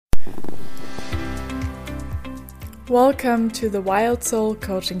Welcome to the Wild Soul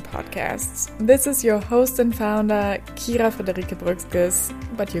Coaching Podcast. This is your host and founder, Kira Friederike Brüxges,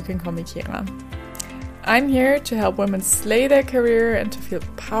 but you can call me Kira. I'm here to help women slay their career and to feel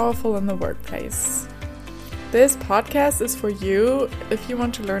powerful in the workplace. This podcast is for you if you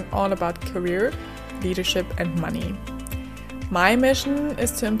want to learn all about career, leadership, and money. My mission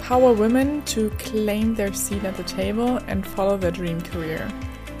is to empower women to claim their seat at the table and follow their dream career,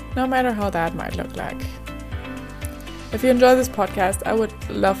 no matter how that might look like. If you enjoy this podcast, I would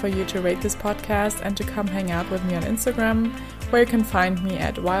love for you to rate this podcast and to come hang out with me on Instagram, where you can find me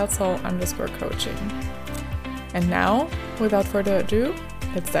at wildsoul_coaching. And now, without further ado,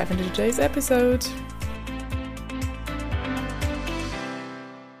 let's dive into today's episode.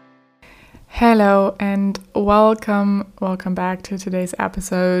 Hello and welcome back to today's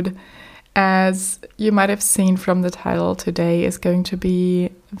episode. As you might have seen from the title, today is going to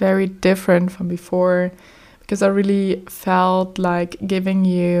be very different from before, because I really felt like giving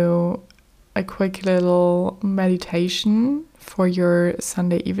you a quick little meditation for your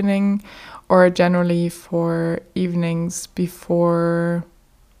Sunday evening, or generally for evenings before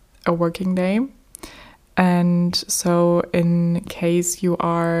a working day. And so in case you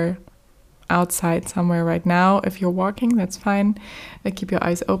are outside somewhere right now, if you're walking, that's fine. Keep your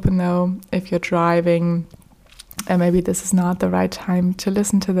eyes open though. If you're driving, and maybe this is not the right time to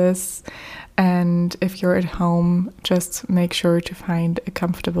listen to this. And if you're at home, just make sure to find a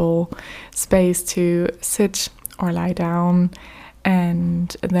comfortable space to sit or lie down. And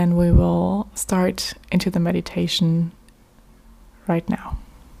then we will start into the meditation right now.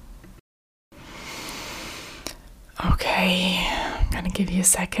 Okay, I'm going to give you a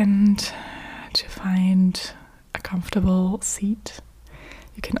second to find a comfortable seat.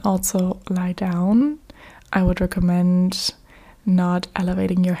 You can also lie down. I would recommend not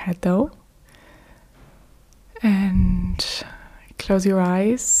elevating your head though. And close your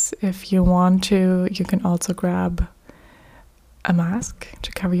eyes. If you want to, you can also grab a mask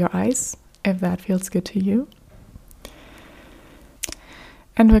to cover your eyes, if that feels good to you.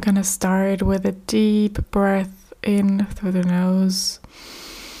 And we're going to start with a deep breath in through the nose.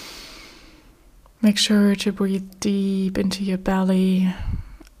 Make sure to breathe deep into your belly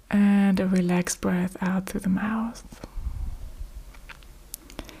and a relaxed breath out through the mouth.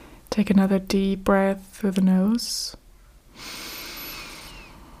 Take another deep breath through the nose.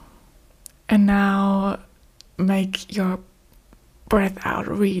 And now make your breath out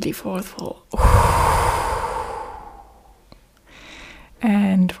really forceful.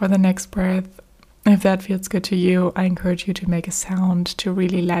 And for the next breath, if that feels good to you, I encourage you to make a sound to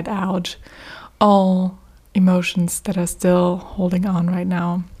really let out all emotions that are still holding on right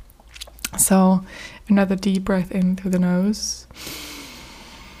now. So another deep breath in through the nose.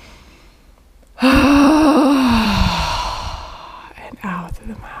 And out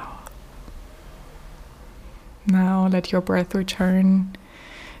through the mouth. Now let your breath return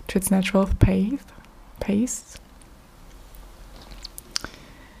to its natural pace.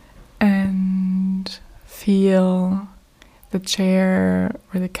 And feel the chair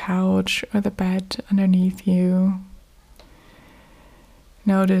or the couch or the bed underneath you.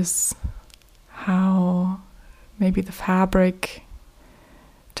 Notice how maybe the fabric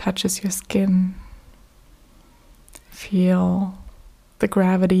touches your skin. Feel the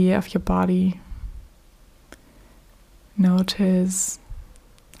gravity of your body. Notice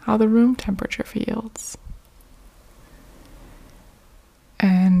how the room temperature feels.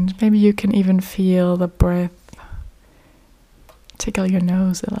 And maybe you can even feel the breath tickle your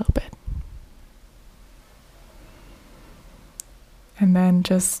nose a little bit. And then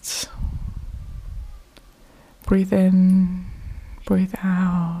just breathe in, breathe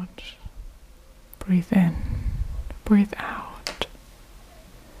out, breathe in, breathe out.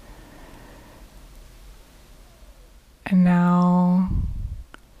 And now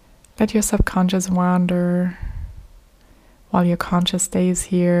let your subconscious wander while your conscious stays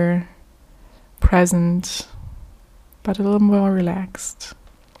here, present, but a little more relaxed.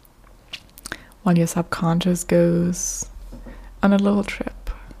 While your subconscious goes on a little trip.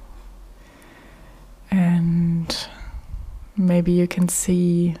 And maybe you can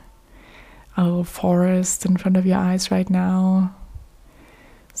see a little forest in front of your eyes right now.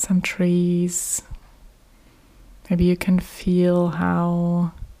 Some trees. Maybe you can feel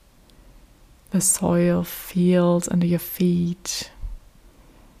how the soil feels under your feet.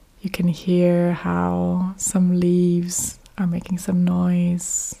 You can hear how some leaves are making some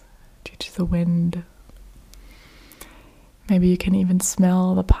noise due to the wind. Maybe you can even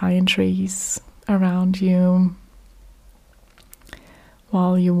smell the pine trees around you.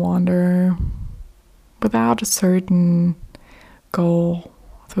 while you wander without a certain goal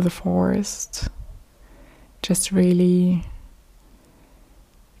through the forest, just really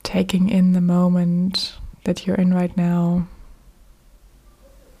taking in the moment that you're in right now,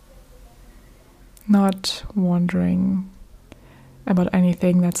 not wondering about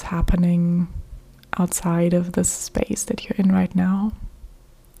anything that's happening outside of the space that you're in right now.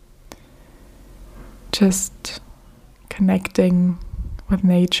 Just connecting with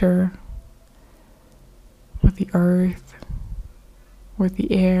nature, with the earth, with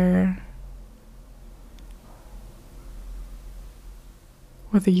the air,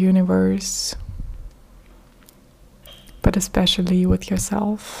 with the universe, but especially with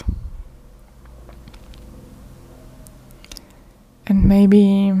yourself. And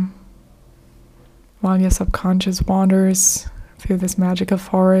maybe while your subconscious wanders through this magical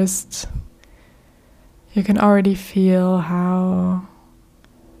forest, you can already feel how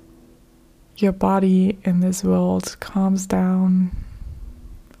your body in this world calms down,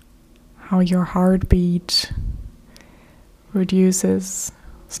 how your heartbeat reduces,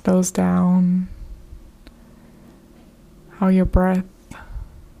 slows down, how your breath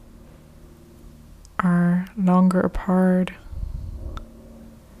are longer apart,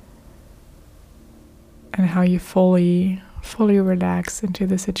 and how you fully relax into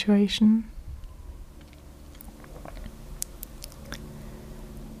the situation.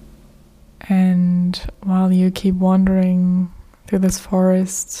 And while you keep wandering through this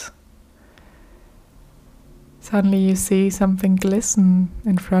forest, suddenly you see something glisten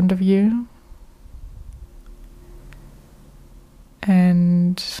in front of you.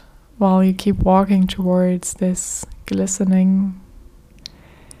 And while you keep walking towards this glistening,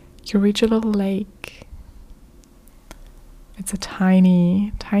 you reach a little lake. It's a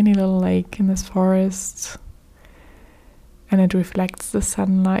tiny, tiny little lake in this forest, and it reflects the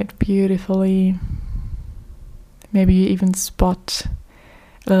sunlight beautifully. Maybe you even spot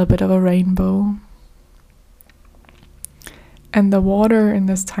a little bit of a rainbow. And the water in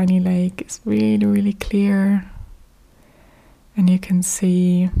this tiny lake is really, really clear. And you can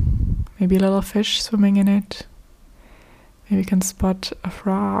see maybe a little fish swimming in it. Maybe you can spot a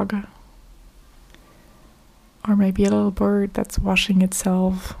frog. Or maybe a little bird that's washing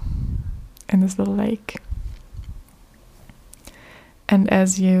itself in this little lake. And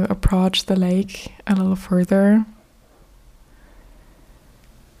as you approach the lake a little further,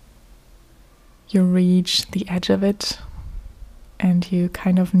 you reach the edge of it and you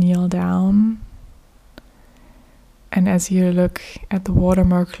kind of kneel down. And as you look at the water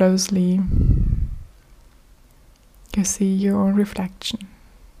more closely, you see your own reflection.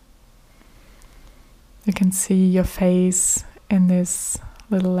 You can see your face in this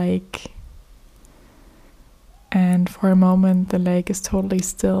little lake. And for a moment, the lake is totally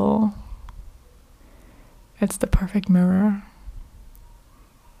still. It's the perfect mirror.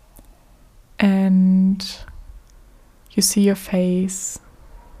 And you see your face.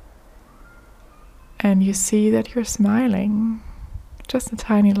 And you see that you're smiling. Just a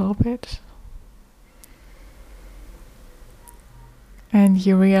tiny little bit. And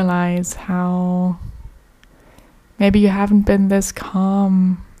you realize how maybe you haven't been this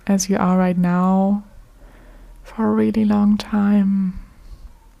calm as you are right now for a really long time.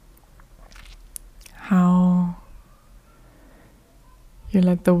 How you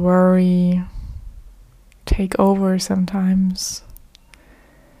let the worry take over sometimes,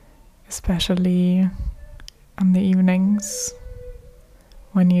 especially on the evenings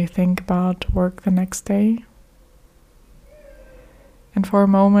when you think about work the next day. And for a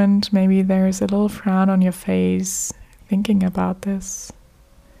moment, maybe there's a little frown on your face thinking about this.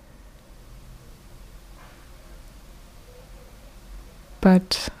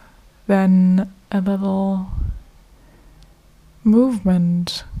 But then a little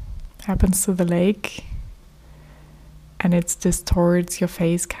movement happens to the lake, and it distorts your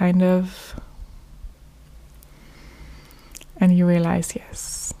face kind of. And you realize,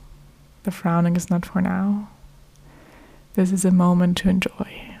 yes, the frowning is not for now. This is a moment to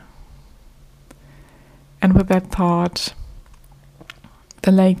enjoy. And with that thought,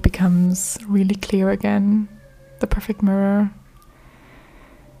 the lake becomes really clear again, the perfect mirror.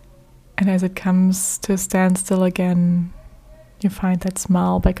 And as it comes to a standstill again, you find that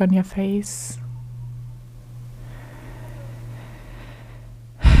smile back on your face.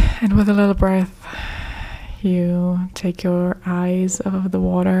 And with a little breath, you take your eyes off of the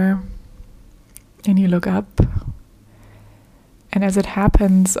water and you look up. And as it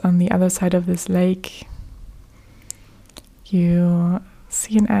happens on the other side of this lake, you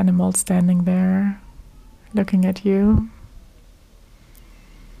see an animal standing there looking at you.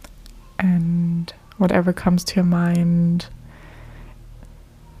 whatever comes to your mind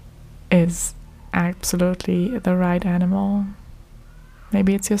is absolutely the right animal.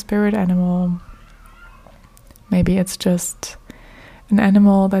 Maybe it's your spirit animal. Maybe it's just an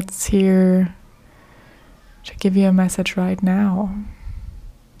animal that's here to give you a message right now.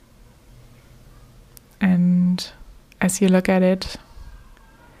 And as you look at it,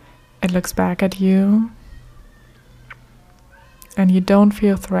 it looks back at you, and you don't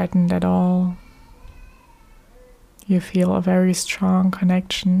feel threatened at all. You feel a very strong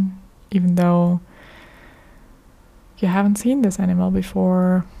connection, even though you haven't seen this animal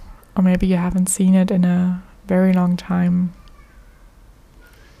before, or maybe you haven't seen it in a very long time.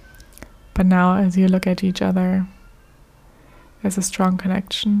 But now as you look at each other, there's a strong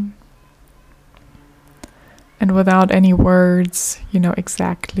connection. And without any words, you know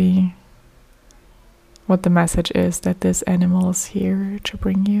exactly what the message is that this animal is here to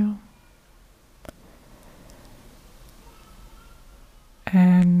bring you.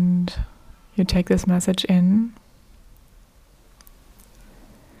 And you take this message in,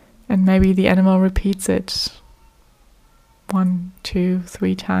 and maybe the animal repeats it 1, 2,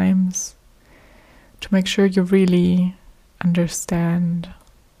 3 times to make sure you really understand.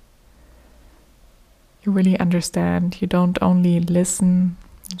 You really understand. You don't only listen,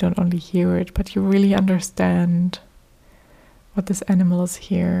 you don't only hear it, but you really understand what this animal is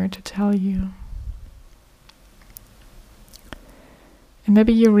here to tell you. And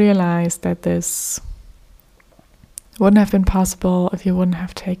maybe you realize that this wouldn't have been possible if you wouldn't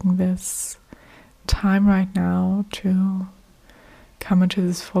have taken this time right now to come into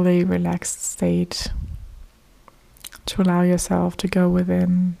this fully relaxed state, to allow yourself to go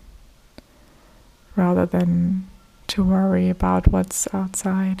within rather than to worry about what's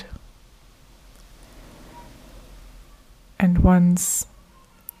outside. And once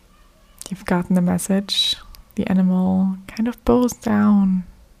you've gotten the message, the animal kind of bows down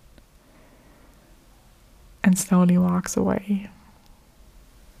and slowly walks away.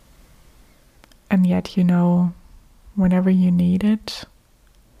 And yet you know, whenever you need it,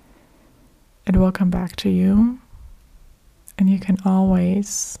 it will come back to you, and you can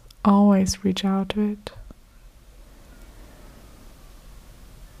always reach out to it.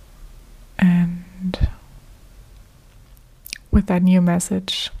 And with that new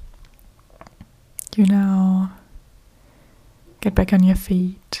message, you now get back on your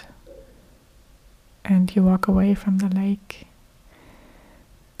feet and you walk away from the lake,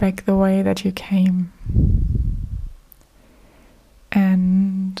 back the way that you came.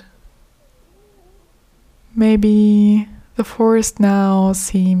 And maybe the forest now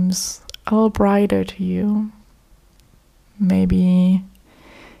seems a little brighter to you. Maybe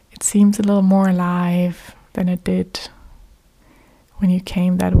it seems a little more alive than it did when you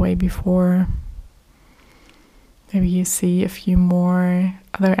came that way before. Maybe you see a few more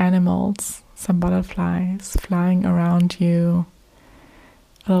other animals, some butterflies flying around you,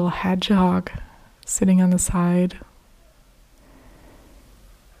 a little hedgehog sitting on the side.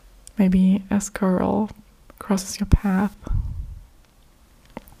 Maybe a squirrel crosses your path.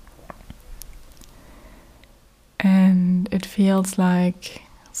 And it feels like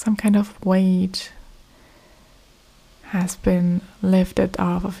some kind of weight has been lifted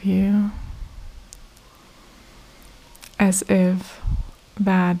off of you, as if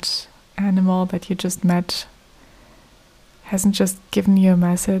that animal that you just met hasn't just given you a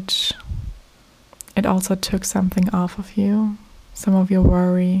message, it also took something off of you, some of your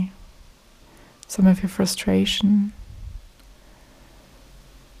worry, some of your frustration,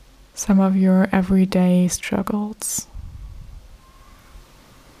 some of your everyday struggles.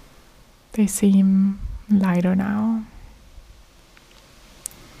 They seem lighter now.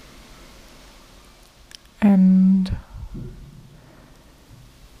 And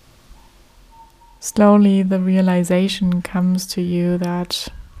slowly the realization comes to you that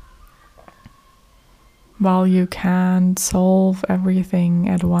while you can't solve everything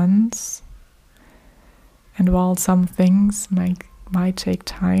at once, and while some things might take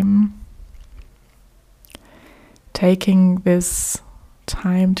time, taking this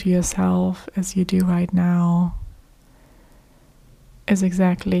time to yourself as you do right now is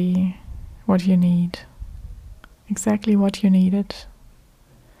exactly what you need. Exactly what you needed.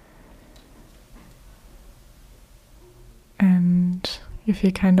 And you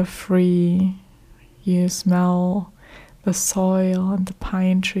feel kind of free. You smell the soil and the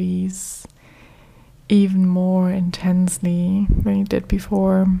pine trees even more intensely than you did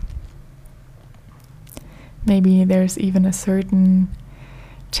before. Maybe there's even a certain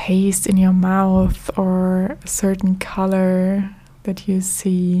taste in your mouth or a certain color that you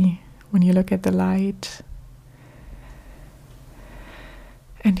see when you look at the light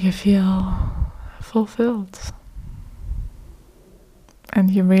and you feel fulfilled. And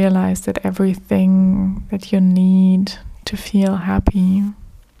you realize that everything that you need to feel happy,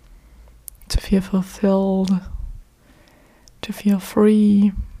 to feel fulfilled, to feel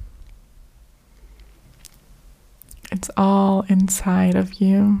free, it's all inside of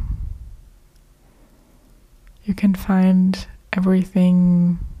you. You can find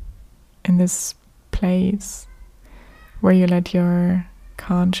everything in this place where you let your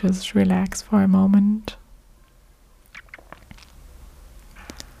conscious relax for a moment.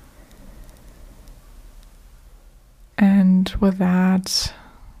 And with that,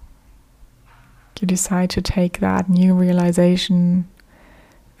 you decide to take that new realization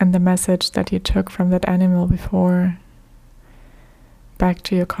and the message that you took from that animal before back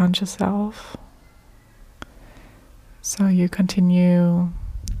to your conscious self. So you continue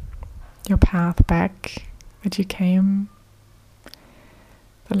your path back that you came,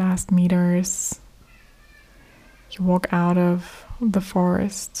 the last meters. You walk out of the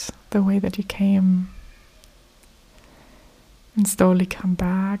forest the way that you came, and slowly come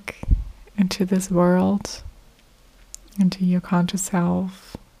back into this world, into your conscious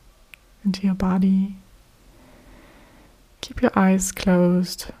self, into your body. Keep your eyes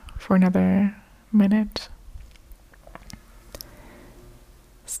closed for another minute.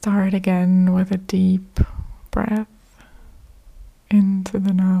 Start again with a deep breath into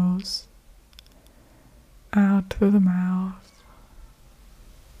the nose, out through the mouth.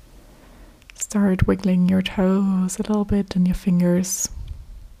 Start wiggling your toes a little bit and your fingers.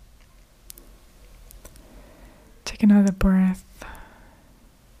 Take another breath.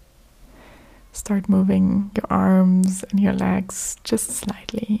 Start moving your arms and your legs just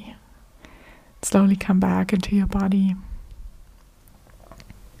slightly. Slowly come back into your body.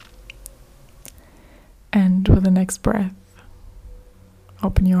 And with the next breath,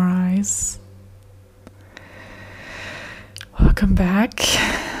 open your eyes. Welcome back.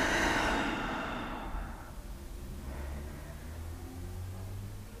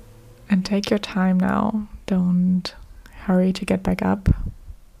 And take your time now. Don't hurry to get back up.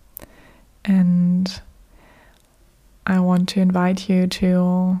 And I want to invite you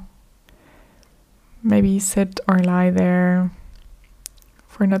to maybe sit or lie there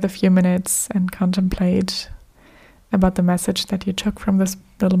for another few minutes and contemplate about the message that you took from this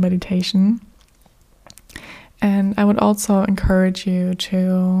little meditation. And I would also encourage you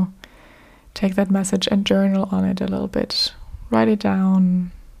to take that message and journal on it a little bit. Write it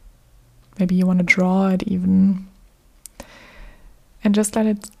down. Maybe you want to draw it even. And just let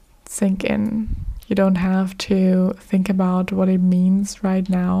it sink in. You don't have to think about what it means right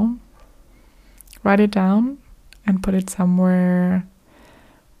now. Write it down and put it somewhere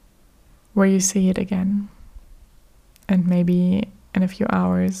where you see it again. And maybe in a few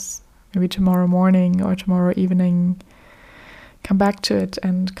hours, maybe tomorrow morning or tomorrow evening, come back to it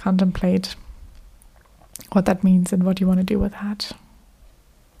and contemplate what that means and what you want to do with that.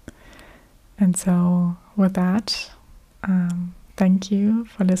 And so with that, thank you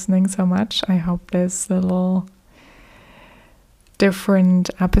for listening so much. I hope this little different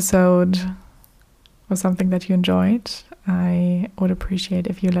episode was something that you enjoyed. I would appreciate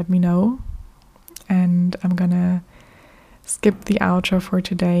if you let me know. And I'm gonna skip the outro for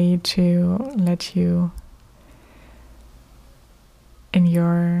today to let you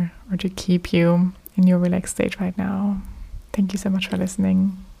to keep you in your relaxed state right now. Thank you so much for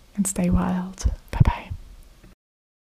listening, and stay wild. Bye bye.